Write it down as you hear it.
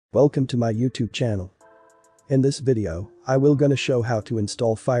Welcome to my YouTube channel. In this video, I will gonna show how to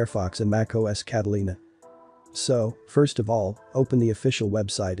install Firefox in macOS Catalina. So, first of all, open the official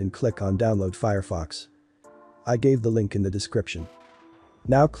website and click on Download Firefox. I gave the link in the description.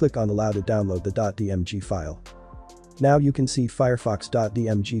 Now click on Allow to download the .dmg file. Now you can see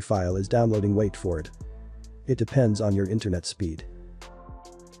Firefox.dmg file is downloading, wait for it. It depends on your internet speed.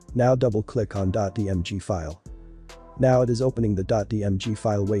 Now double click on .dmg file. Now it is opening the .dmg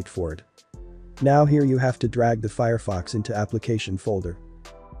file, wait for it. Now here you have to drag the Firefox into application folder.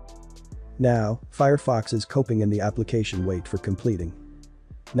 Now, Firefox is copying in the application, wait for completing.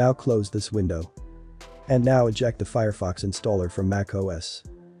 Now close this window. And now eject the Firefox installer from macOS.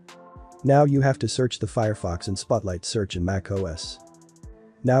 Now you have to search the Firefox in Spotlight search in macOS.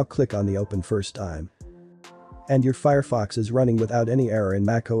 Now click on the open first time. And your Firefox is running without any error in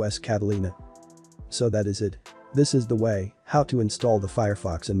macOS Catalina. So that is it. This is the way how to install the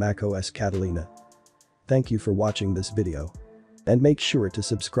Firefox in macOS Catalina. Thank you for watching this video. And make sure to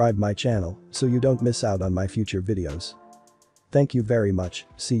subscribe my channel so you don't miss out on my future videos. Thank you very much,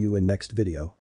 see you in next video.